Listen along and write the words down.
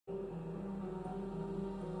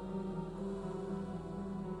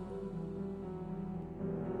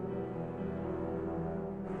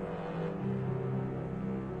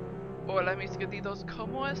Hola mis gatitos,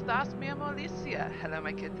 ¿cómo estás mi amo Alicia? Hello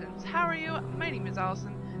my kittens, how are you? My name is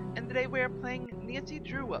Allison, and today we are playing Nancy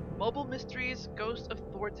Drew, Mobile Mysteries Ghost of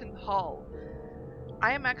Thornton Hall.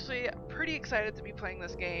 I am actually pretty excited to be playing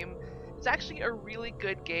this game. It's actually a really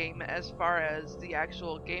good game as far as the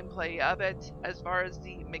actual gameplay of it, as far as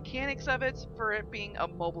the mechanics of it, for it being a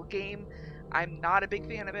mobile game. I'm not a big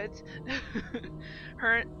fan of it.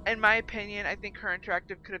 In my opinion, I think Her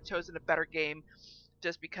Interactive could have chosen a better game,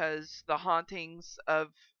 just because the hauntings of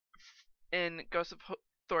in Ghost of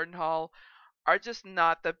Thornton Hall are just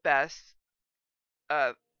not the best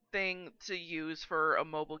thing to use for a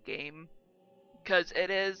mobile game, because it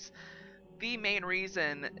is the main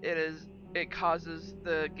reason it causes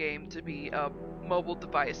the game to be a mobile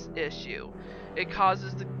device issue. It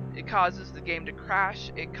causes the game to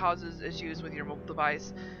crash. It causes issues with your mobile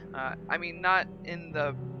device. I mean, not in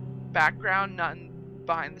the background, not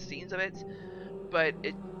behind the scenes of it, but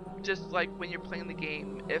it just like when you're playing the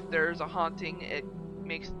game, if there's a haunting, it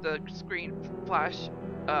makes the screen flash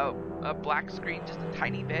a black screen just a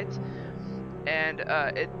tiny bit, and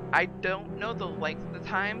I don't know the length of the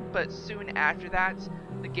time, but soon after that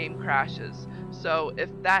the game crashes. So if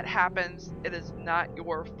that happens, it is not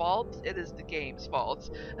your fault, it is the game's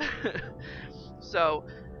fault. So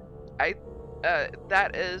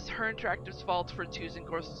that is Her Interactive's fault for choosing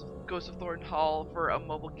Ghost of Thornton Hall for a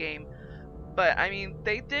mobile game. But I mean,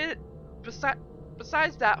 they did,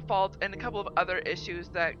 besides that fault and a couple of other issues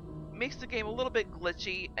that makes the game a little bit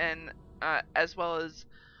glitchy, and as well as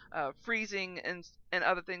freezing and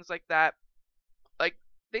other things like that. Like,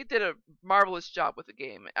 they did a marvelous job with the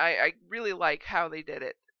game. I really like how they did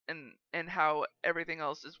it, and how everything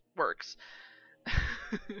else works.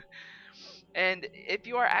 And if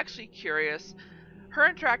you are actually curious,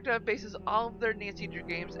 Her Interactive bases all of their Nancy Drew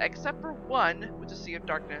games, except for one, which is Sea of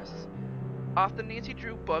Darkness, off the Nancy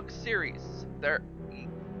Drew book series.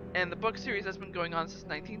 And the book series has been going on since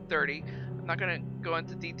 1930. I'm not going to go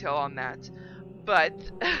into detail on that, but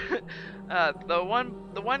the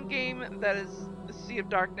one game that is Sea of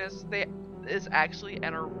Darkness, is actually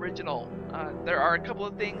an original. There are a couple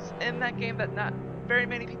of things in that game that not very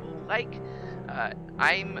many people like.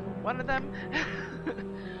 I'm one of them.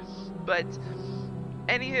 But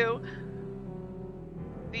anywho,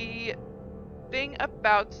 the thing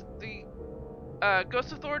about the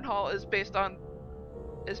Ghost of Thornton Hall is based on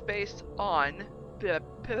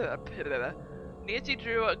Nancy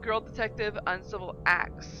Drew, a girl detective, uncivil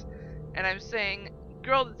acts. And I'm saying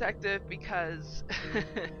girl detective because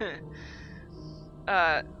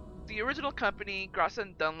the original company, Gross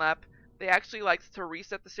and Dunlap, they actually liked to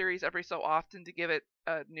reset the series every so often to give it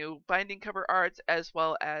new binding cover art, as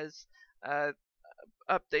well as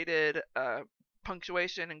updated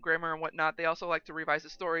punctuation and grammar and whatnot. They also like to revise the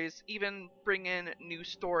stories, even bring in new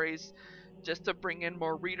stories, just to bring in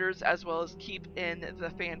more readers, as well as keep in the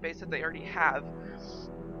fan base that they already have.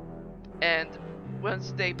 And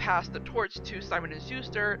once they passed the torch to Simon &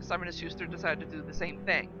 Schuster, Simon & Schuster decided to do the same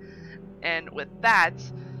thing. And with that,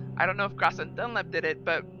 I don't know if Gross and Dunlap did it,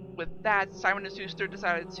 but with that, Simon & Schuster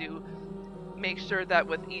decided to make sure that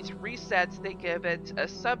with each reset they give it a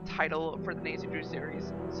subtitle for the Nancy Drew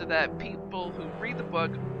series, so that people who read the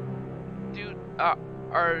book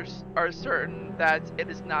are certain that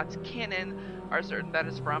it is not canon, are certain that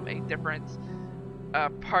it's from a different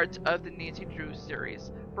part of the Nancy Drew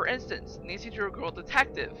series. For instance, Nancy Drew Girl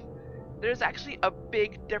Detective, there's actually a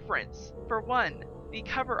big difference. For one, the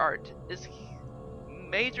cover art is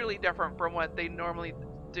majorly different from what they normally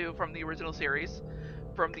do from the original series,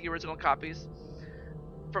 from the original copies,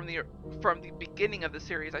 from the beginning of the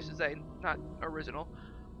series, I should say, not original.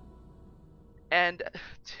 And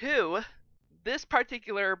two, this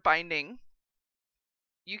particular binding,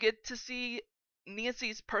 you get to see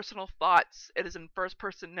Nancy's personal thoughts. It is in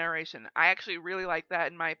first-person narration. I actually really like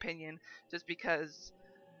that, in my opinion, just because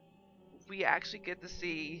we actually get to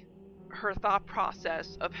see her thought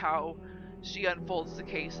process of how she unfolds the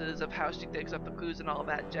cases, of how she digs up the clues and all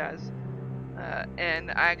that jazz.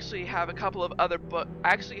 And I actually have a couple of other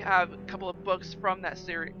books from that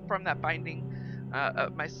series, from that binding,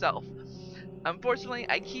 myself. Unfortunately,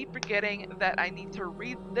 I keep forgetting that I need to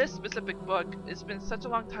read this specific book. It's been such a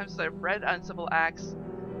long time since I've read Uncivil Acts.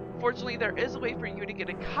 Fortunately, there is a way for you to get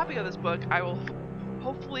a copy of this book. I will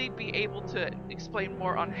hopefully be able to explain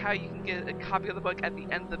more on how you can get a copy of the book at the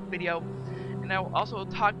end of the video. And I will also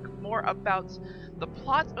talk more about the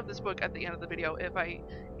plot of this book at the end of the video if I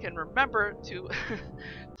can remember to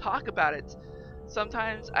talk about it.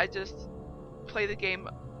 Sometimes I just play the game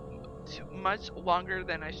too much longer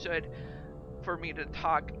than I should for me to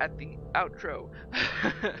talk at the outro.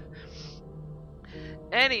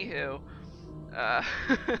 Anywho, Uh,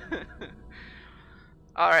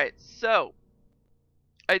 Alright, so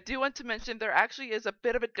I do want to mention there actually is a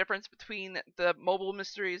bit of a difference between the mobile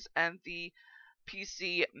mysteries and the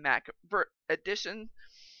PC Mac edition.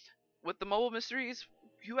 With the mobile mysteries,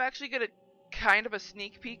 you actually get a kind of a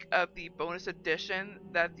sneak peek of the bonus edition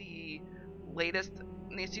that the latest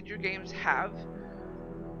Nancy Drew games have.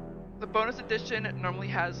 The bonus edition normally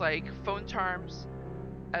has like phone charms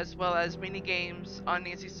as well as mini games on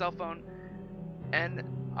Nancy's cell phone, and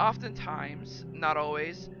oftentimes, not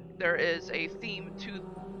always, there is a theme to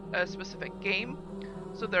a specific game.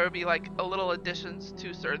 So there will be like a little additions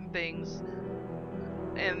to certain things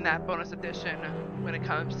in that bonus edition when it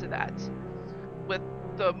comes to that. With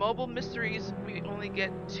the mobile mysteries, we only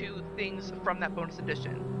get 2 things from that bonus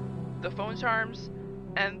edition: the phone charms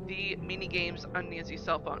and the mini games on Nancy's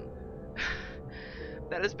cell phone.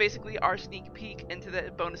 That is basically our sneak peek into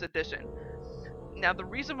the bonus edition. Now, the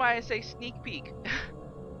reason why I say sneak peek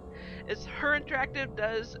is Her Interactive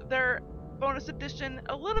does their bonus edition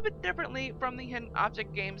a little bit differently from the Hidden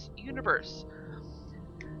Object Games universe.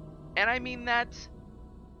 And I mean that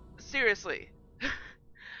seriously.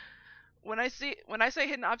 When I say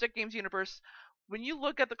Hidden Object Games universe, when you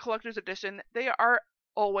look at the collector's edition, they are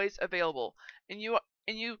always available, and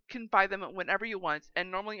you can buy them whenever you want,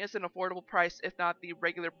 and normally it's an affordable price, if not the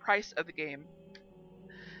regular price of the game.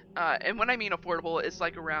 And when I mean affordable, it's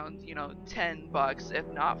like around, you know, $10, if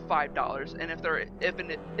not $5. And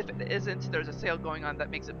if it isn't, there's a sale going on that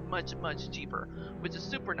makes it much cheaper, which is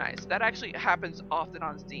super nice. That actually happens often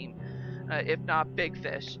on Steam, if not Big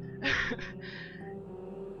Fish.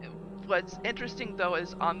 What's interesting though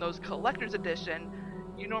is on those collector's edition,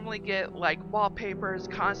 you normally get like wallpapers,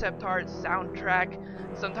 concept art,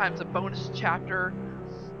 soundtrack, sometimes a bonus chapter,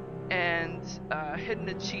 and hidden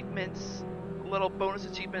achievements, little bonus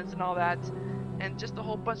achievements and all that, and just a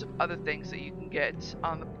whole bunch of other things that you can get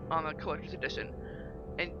on the collector's edition.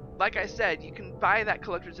 And like I said, you can buy that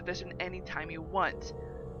collector's edition anytime you want.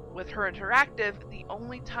 With Her Interactive, the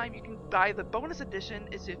only time you can buy the bonus edition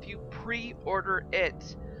is if you pre-order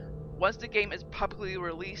it. Once the game is publicly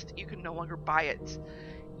released, you can no longer buy it.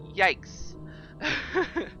 Yikes.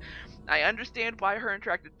 I understand why Her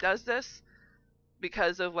Interactive does this,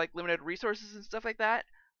 because of like limited resources and stuff like that,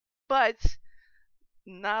 but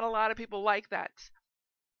not a lot of people like that.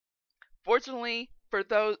 Fortunately, for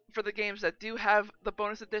the games that do have the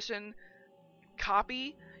bonus edition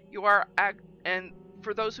copy, and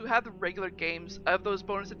for those who have the regular games of those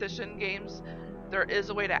bonus edition games, there is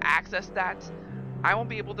a way to access that. I won't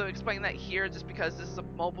be able to explain that here just because this is a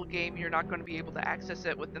mobile game. You're not going to be able to access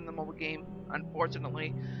it within the mobile game,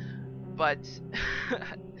 unfortunately. But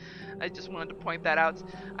I just wanted to point that out.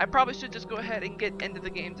 I probably should just go ahead and get into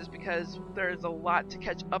the game just because there's a lot to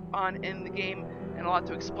catch up on in the game and a lot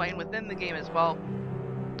to explain within the game as well.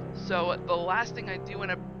 So the last thing I do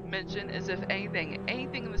want to mention is, if anything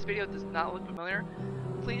in this video does not look familiar,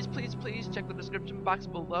 please check the description box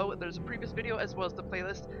below. There's a previous video as well as the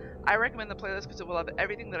playlist. I recommend the playlist because it will have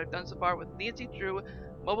everything that I've done so far with Nancy Drew,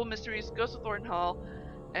 Mobile Mysteries, Ghost of Thornton Hall,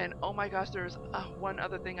 and oh my gosh, there's one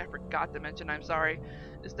other thing I forgot to mention, I'm sorry,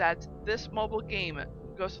 is that this mobile game,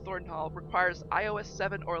 Ghost of Thornton Hall, requires iOS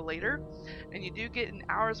 7 or later, and you do get an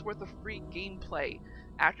hour's worth of free gameplay.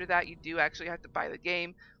 After that, you do actually have to buy the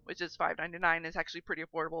game, which is $5.99. It's actually pretty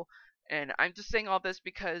affordable, and I'm just saying all this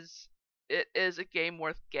because it is a game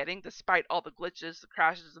worth getting, despite all the glitches, the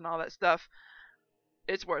crashes, and all that stuff.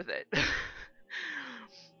 It's worth it.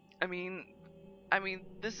 I mean,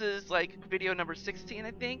 this is like video number 16,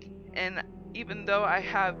 I think, and even though I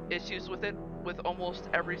have issues with it with almost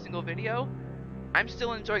every single video, I'm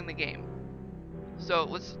still enjoying the game. So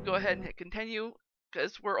let's go ahead and hit continue,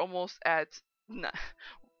 because we're almost at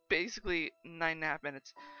basically 9.5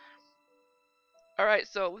 minutes. Alright,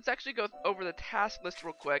 so let's actually go over the task list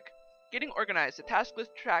real quick. Getting organized. The task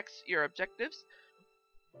list tracks your objectives.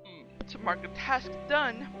 To mark a task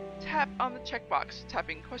done, tap on the checkbox.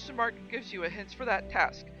 Tapping question mark gives you a hint for that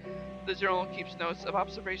task. The journal keeps notes of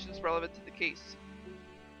observations relevant to the case.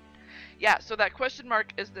 Yeah, so that question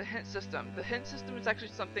mark is the hint system. The hint system is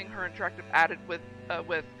actually something Her Interactive added with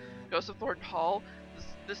Ghost of Thornton Hall.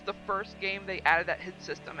 This is the first game they added that hint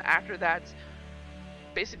system. After that,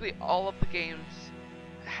 basically all of the games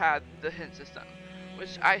had the hint system,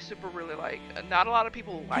 which I super really like. Not a lot of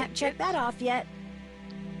people like it. Can't check that off yet.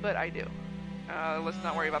 But I do. Let's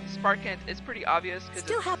not worry about the spark hint. It's pretty obvious because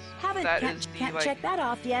can't check that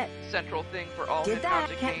off yet. Central thing for all Did that?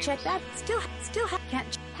 Can't games. check that.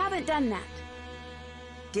 Haven't done that.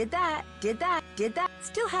 Did that.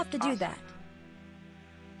 Still have to do that.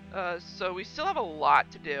 So we still have a lot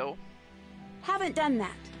to do. Haven't done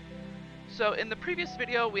that. So in the previous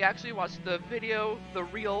video, we actually watched the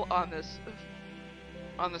reel on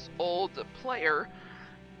this old player,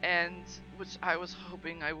 and which I was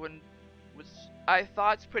hoping I wouldn't, which I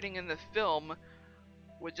thought putting in the film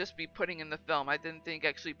would just be putting in the film. I didn't think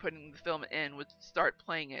actually putting the film in would start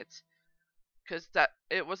playing it, because that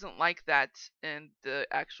it wasn't like that in the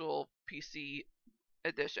actual PC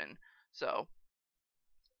edition. So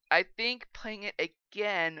I think playing it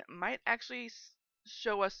again might actually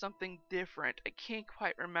show us something different. I can't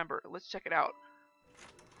quite remember. Let's check it out.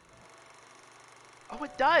 Oh,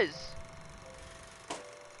 it does!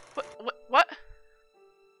 What?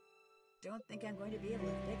 Don't think I'm going to be able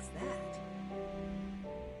to fix that.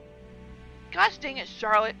 Gosh dang it,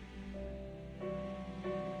 Charlotte!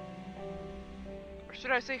 Or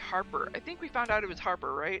should I say Harper? I think we found out it was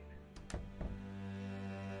Harper, right?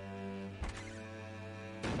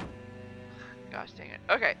 Gosh dang it.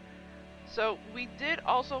 Okay, so we did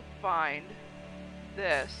also find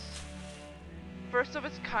this first of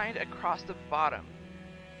its kind across the bottom.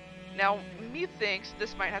 Now, methinks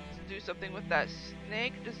this might have to do something with that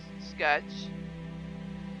snake sketch,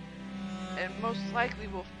 and most likely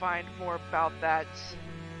we'll find more about that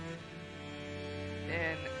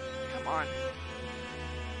in, come on,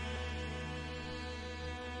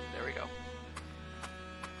 there we go,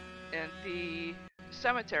 in the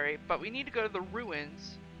cemetery, but we need to go to the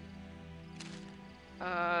ruins.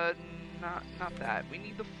 Not that. We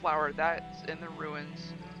need the flower. That's in the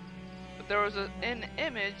ruins. But there was an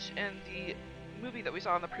image in the movie that we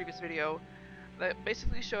saw in the previous video that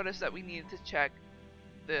basically showed us that we needed to check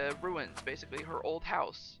the ruins, basically her old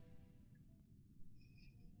house.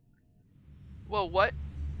 Whoa, what?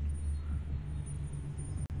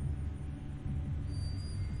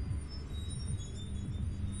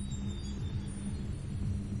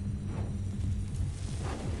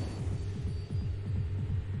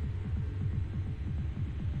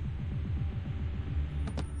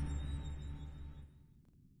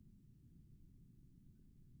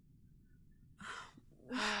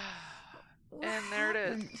 And there it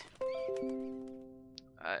is.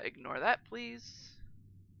 Ignore that, please.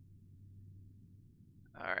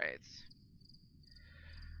 Alright.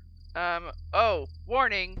 Oh,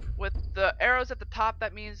 warning. With the arrows at the top,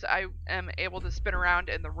 that means I am able to spin around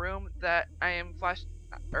in the room that I am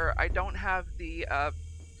or I don't have the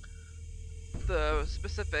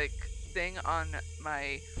specific thing on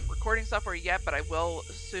my recording software yet, but I will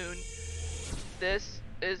soon. This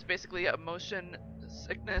is basically a motion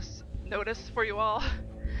sickness notice for you all,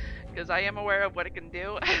 because I am aware of what it can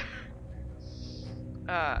do.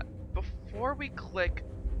 Before we click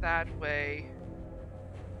that way,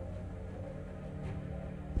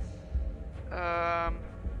 I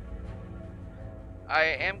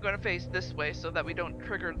am going to face this way so that we don't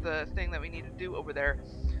trigger the thing that we need to do over there.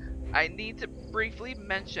 I need to briefly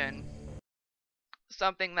mention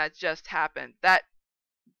something that just happened. That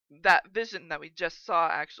vision that we just saw,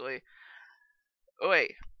 actually. Oh,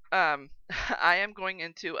 wait. I am going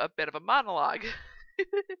into a bit of a monologue.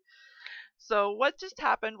 So what just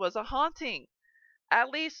happened was a haunting, at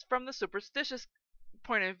least from the superstitious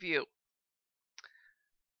point of view.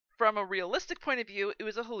 From a realistic point of view, it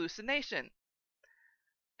was a hallucination.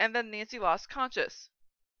 And then Nancy lost conscious.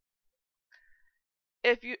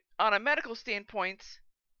 If you, on a medical standpoint,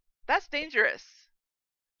 that's dangerous.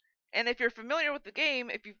 And if you're familiar with the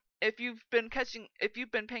game, if you've been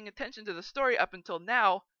paying attention to the story up until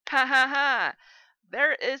now, ha ha ha,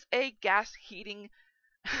 there is a gas heating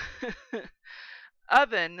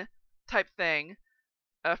oven type thing,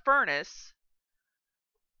 a furnace,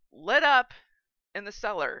 lit up in the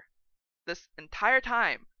cellar this entire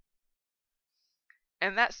time.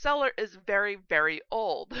 And that cellar is very, very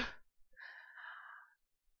old.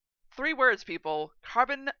 3 words, people.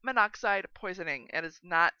 Carbon monoxide poisoning. It is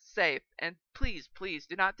not safe. And please, please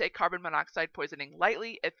do not take carbon monoxide poisoning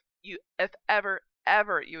lightly. If ever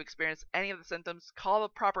you experience any of the symptoms, call the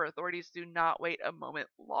proper authorities. Do not wait a moment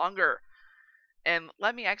longer. And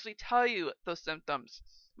let me actually tell you those symptoms.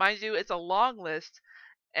 Mind you, it's a long list,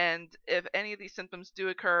 and if any of these symptoms do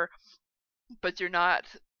occur, but you're not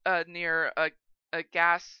near a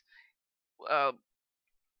gas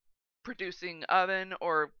producing oven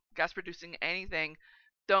or gas producing anything,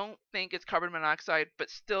 don't think it's carbon monoxide, but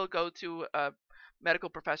still go to a medical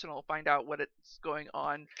professional, find out what it's going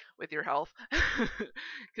on with your health,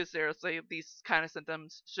 because seriously, these kind of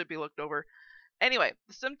symptoms should be looked over. Anyway,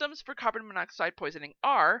 the symptoms for carbon monoxide poisoning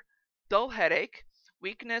are dull headache,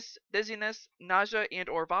 weakness, dizziness, nausea and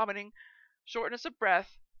or vomiting, shortness of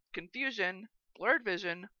breath, confusion, blurred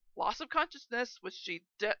vision, loss of consciousness, which she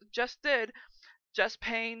just did, chest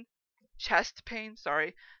pain, chest pain,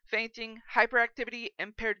 fainting, hyperactivity,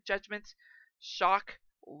 impaired judgment, shock,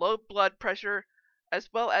 low blood pressure, as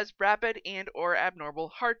well as rapid and or abnormal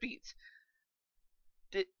heartbeats.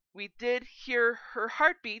 We did hear her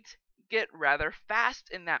heartbeat get rather fast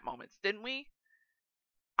in that moment, didn't we?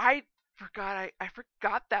 I forgot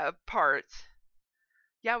that part.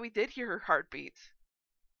 Yeah, we did hear her heartbeat.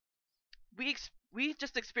 We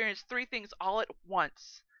just experienced three things all at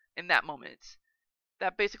once in that moment.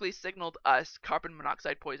 That basically signaled us carbon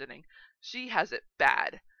monoxide poisoning. She has it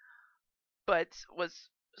bad. But what's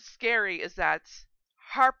scary is that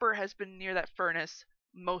Harper has been near that furnace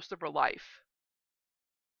most of her life.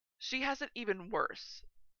 She has it even worse.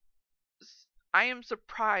 I am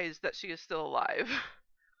surprised that she is still alive.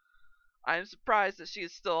 I am surprised that she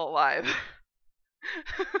is still alive.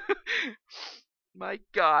 My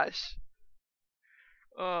gosh.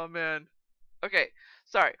 Oh man. Okay,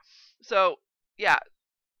 sorry. So, yeah,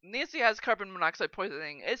 Nancy has carbon monoxide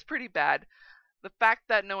poisoning. It's pretty bad. The fact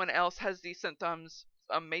that no one else has these symptoms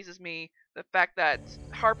amazes me. The fact that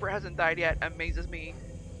Harper hasn't died yet amazes me.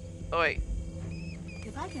 Oh wait.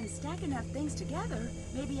 If I can stack enough things together,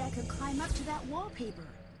 maybe I could climb up to that wallpaper.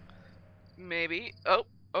 Maybe. Oh,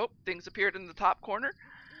 things appeared in the top corner.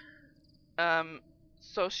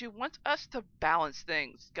 So she wants us to balance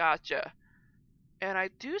things. Gotcha. And I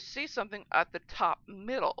do see something at the top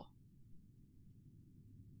middle.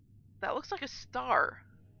 That looks like a star.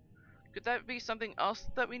 Could that be something else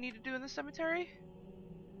that we need to do in the cemetery?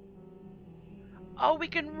 Oh, we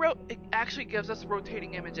can it actually gives us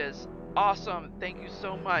rotating images. Awesome. Thank you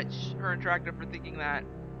so much, Her Interactive, for thinking that.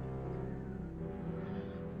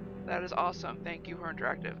 That is awesome. Thank you, Her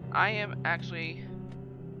Interactive. I am actually...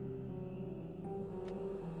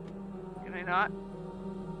 Can I not?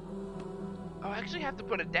 Oh, I actually have to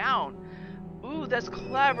put it down. Ooh, that's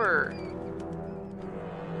clever.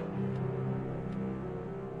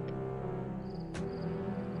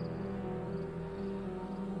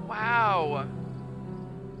 Wow.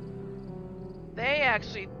 They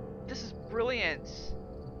actually... This is brilliant.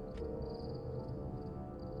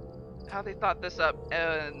 How they thought this up,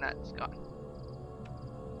 and that's gone.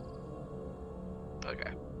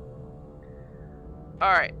 Okay.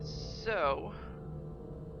 Alright, so...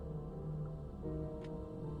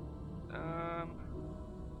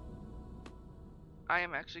 I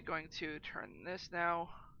am actually going to turn this now.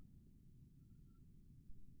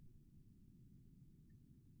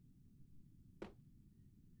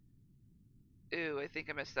 Ooh, I think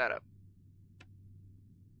I messed that up.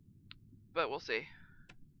 But we'll see.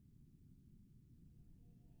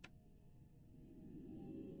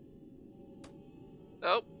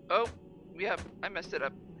 Oh, yep, I messed it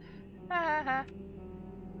up.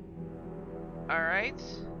 Alright.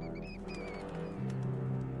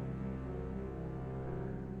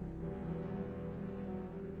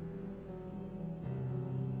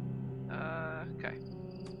 Okay.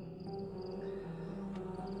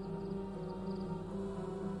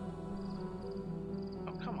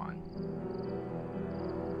 Oh, come on.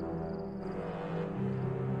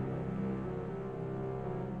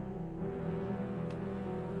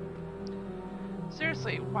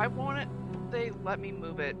 Seriously, why won't they let me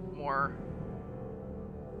move it more?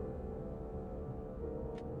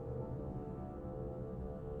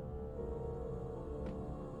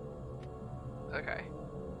 Okay.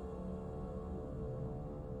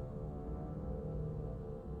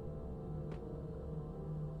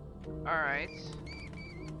 Alright.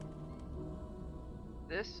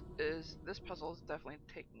 This puzzle is definitely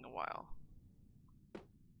taking a while.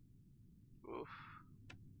 Oof.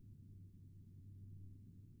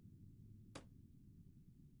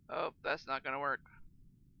 Oh, that's not gonna work.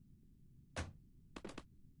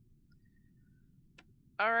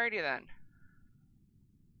 Alrighty then.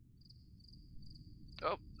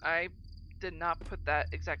 Oh, I did not put that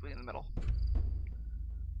exactly in the middle.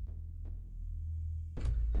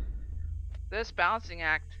 This balancing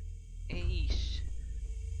act, eesh.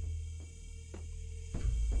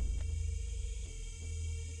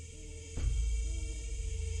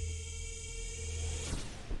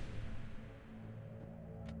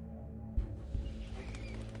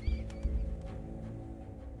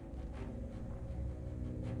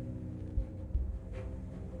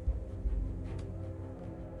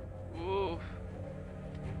 Oof.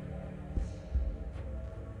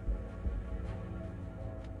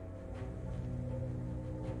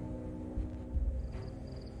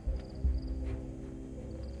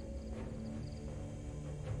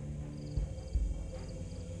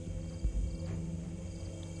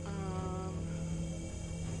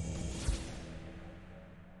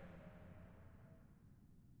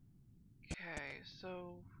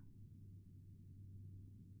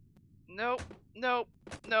 Nope. Nope.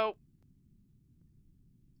 Nope.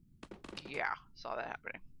 Yeah, saw that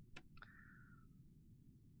happening.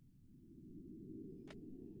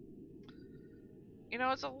 You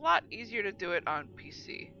know, it's a lot easier to do it on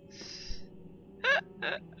PC.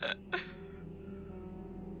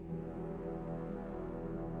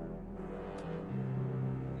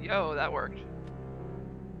 Yo, that worked.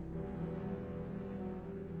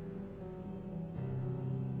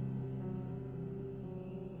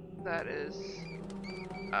 That is...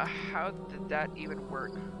 how did that even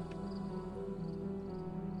work?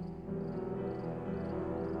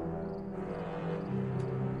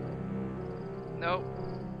 Nope.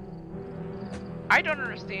 I don't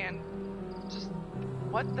understand. Just...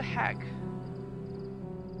 what the heck?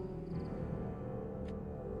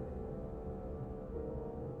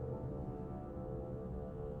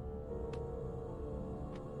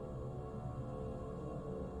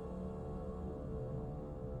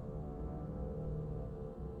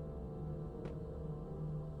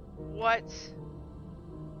 What?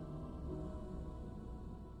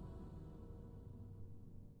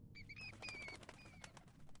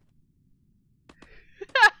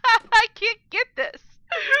 I can't get this.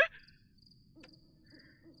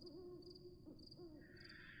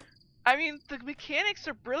 I mean, the mechanics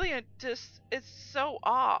are brilliant, just it's so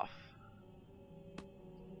off.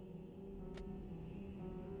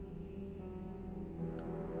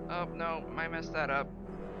 Oh, no, I messed that up.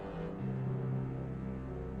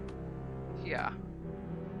 Yeah.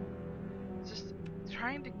 Just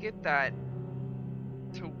trying to get that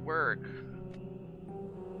to work.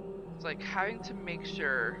 It's like having to make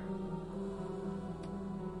sure.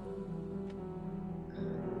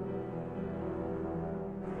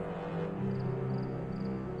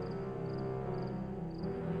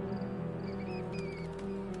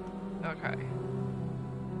 Okay.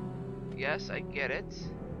 Yes, I get it.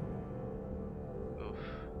 Oof.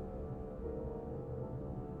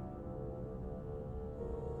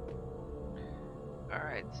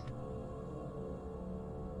 Alright.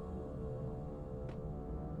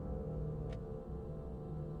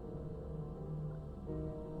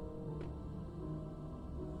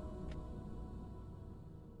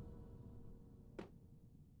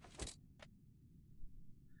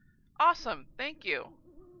 Awesome, thank you.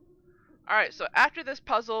 Alright, so after this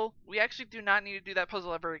puzzle, we actually do not need to do that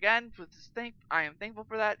puzzle ever again. I am thankful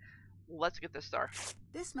for that. Let's get this star.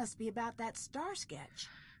 This must be about that star sketch.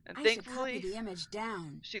 And I should thankfully, copy the image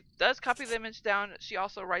down. she does copy the image down. She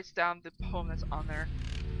also writes down the poem that's on there.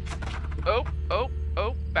 Oh, oh,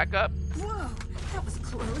 oh, back up. Whoa, that was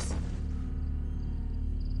close.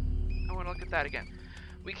 I want to look at that again.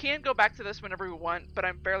 We can go back to this whenever we want, but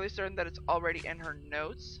I'm fairly certain that it's already in her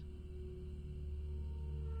notes.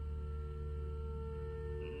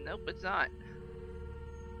 Nope, it's not.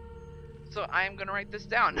 So I am going to write this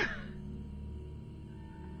down.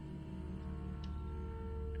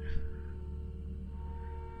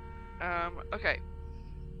 Okay.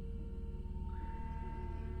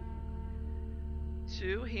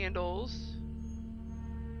 2 handles.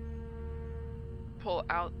 Pull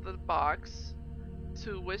out the box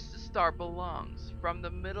to which the star belongs. From the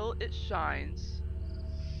middle it shines,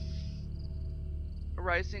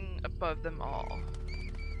 rising above them all.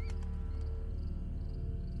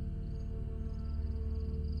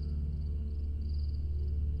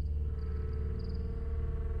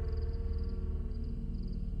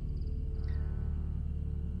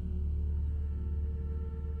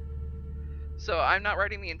 So I'm not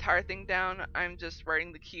writing the entire thing down, I'm just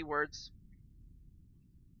writing the keywords,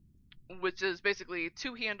 which is basically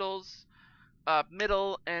 2 handles,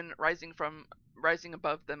 middle, and rising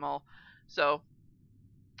above them all. So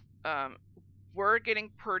we're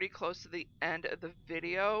getting pretty close to the end of the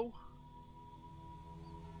video,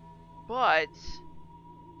 but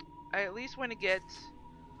I at least want to get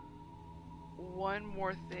one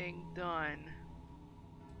more thing done.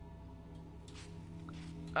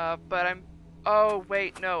 But I'm... oh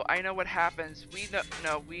wait, no, I know what happens. We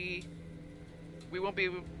won't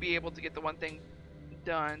be able to get the one thing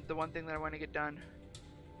done. The one thing that I want to get done.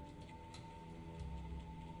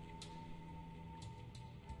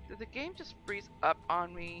 Did the game just freeze up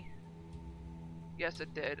on me? Yes,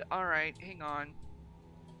 it did. Alright, hang on.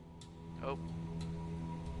 Oh.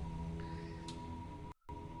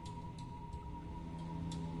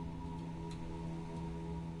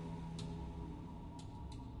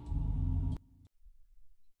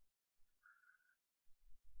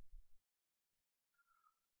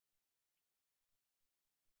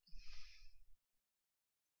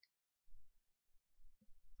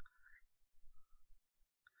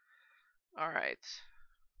 Alright.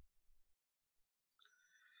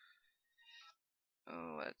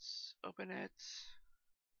 Let's open it.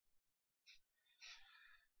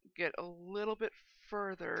 Get a little bit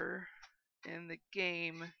further in the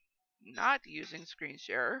game, not using screen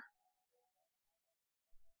share.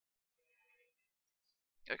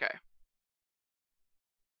 Okay.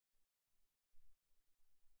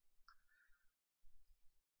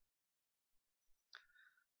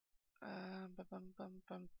 Bum, bum, bum,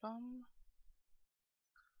 bum, bum.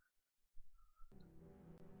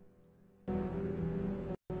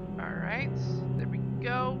 Alright, there we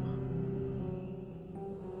go.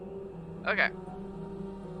 Okay.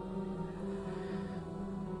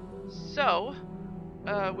 So,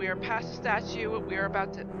 we are past the statue. We are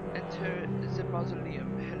about to enter the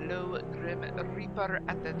mausoleum. Hello, Grim Reaper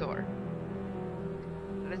at the door.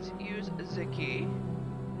 Let's use the key.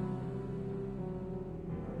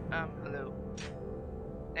 Hello.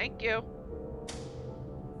 Thank you.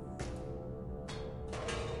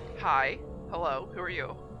 Hi. Hello. Who are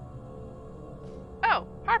you? Oh,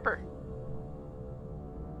 Harper.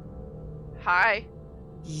 Hi.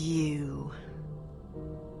 You.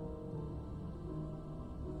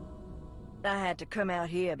 I had to come out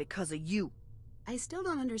here because of you. I still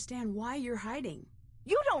don't understand why you're hiding.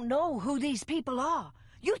 You don't know who these people are.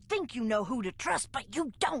 You think you know who to trust, but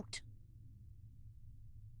you don't.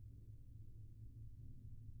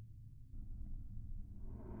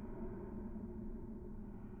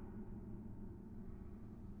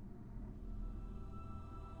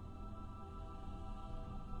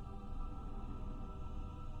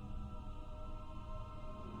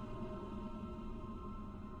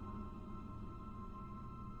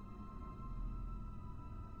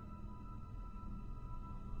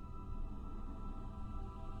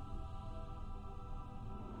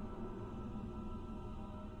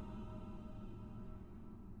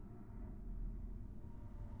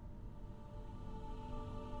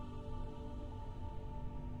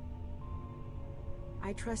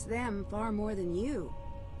 I trust them far more than you.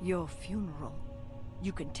 Your funeral.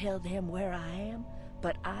 You can tell them where I am,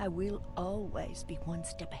 but I will always be one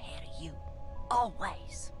step ahead of you.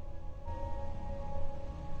 Always.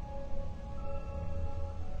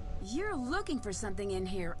 You're looking for something in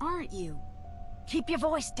here, aren't you? Keep your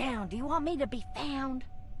voice down. Do you want me to be found?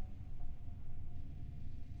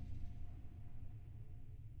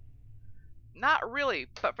 Not really,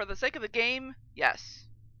 but for the sake of the game, yes.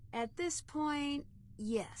 At this point,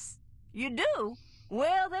 yes. You do?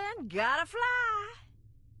 Well then, gotta fly.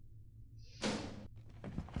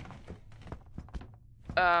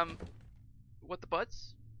 What the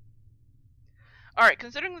butts? Alright,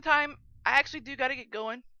 considering the time, I actually do gotta get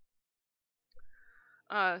going.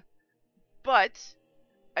 But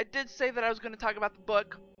I did say that I was gonna talk about the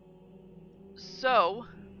book. So,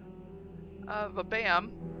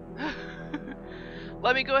 bam.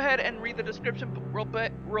 Let me go ahead and read the description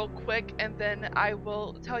real quick, and then I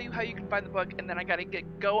will tell you how you can find the book, and then I gotta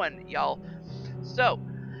get going, y'all. So,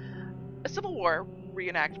 a Civil War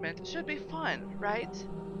reenactment should be fun, right?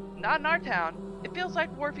 Not in our town. It feels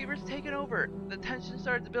like war fever's taken over. The tension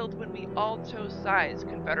started to build when we all chose sides.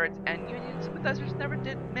 Confederates and Union sympathizers never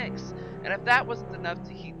did mix, and if that wasn't enough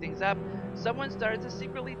to heat things up, someone started to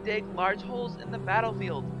secretly dig large holes in the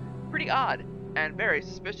battlefield. Pretty odd, and very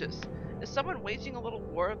suspicious. Is someone waging a little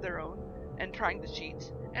war of their own and trying to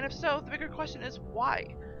cheat? And if so, the bigger question is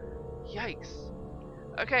why? Yikes.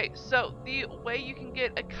 Okay, so the way you can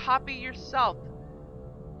get a copy yourself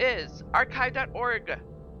is archive.org.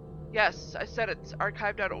 Yes, I said it's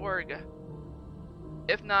archive.org.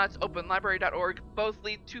 If not, openlibrary.org. Both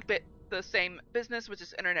lead to the same business, which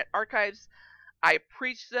is Internet Archives. I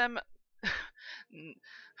preach them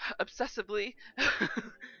obsessively.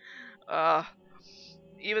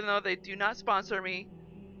 Even though they do not sponsor me,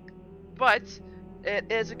 but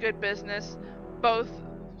it is a good business. Both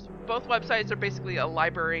websites are basically a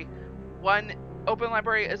library. One, Open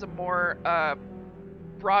Library, is a more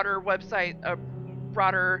broader website, a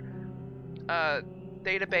broader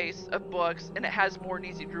database of books, and it has more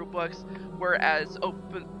Nisi Drew books, whereas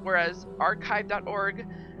archive.org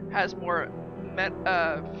has more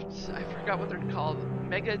I forgot what they're called,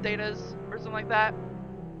 megadatas or something like that,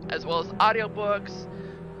 as well as audiobooks,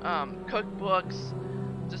 cookbooks,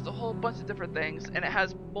 just a whole bunch of different things, and it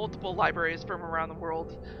has multiple libraries from around the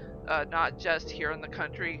world, not just here in the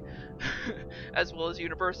country, as well as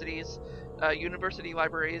universities, university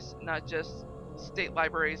libraries, not just state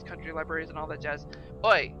libraries, country libraries, and all that jazz.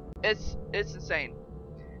 Oi, it's insane.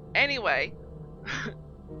 Anyway,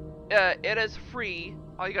 it is free.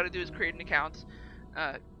 All you gotta do is create an account,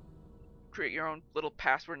 create your own little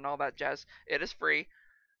password and all that jazz. It is free.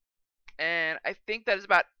 And I think that is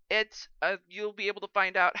about it. You'll be able to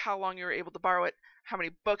find out how long you were able to borrow it, how many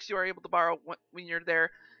books you are able to borrow when you're there,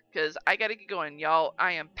 because I gotta get going, y'all.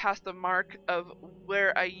 I am past the mark of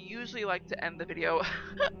where I usually like to end the video.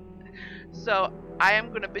 So I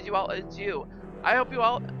am gonna bid you all adieu. I hope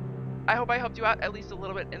I helped you out at least a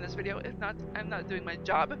little bit in this video. If not, I'm not doing my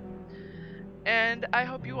job. And I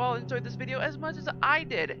hope you all enjoyed this video as much as I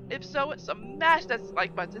did. If so, smash that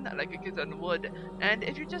like button like a kitten would. And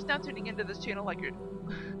if you're just now tuning into this channel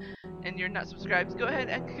and you're not subscribed, go ahead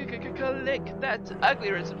and click that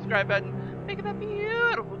ugly red subscribe button, making that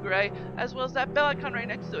beautiful gray, as well as that bell icon right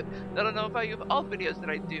next to it. That'll notify you of all videos that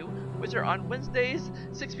I do, which are on Wednesdays,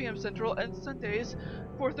 6 p.m. Central, and Sundays,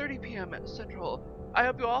 4:30 p.m. Central. I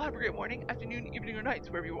hope you all have a great morning, afternoon, evening, or night,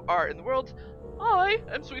 wherever you are in the world. I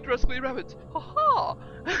am Sweet Rascally Rabbit. Ha ha!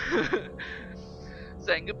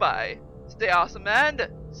 Saying goodbye. Stay awesome and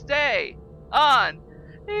stay on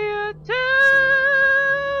YouTube!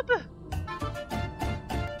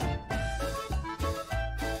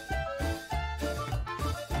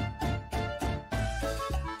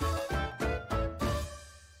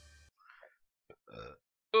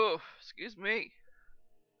 Oh, excuse me.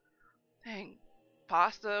 Dang.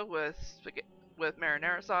 Pasta with spaghetti with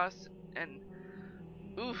marinara sauce and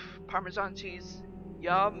oof, Parmesan cheese.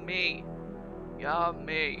 Yummy.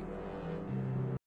 Yummy.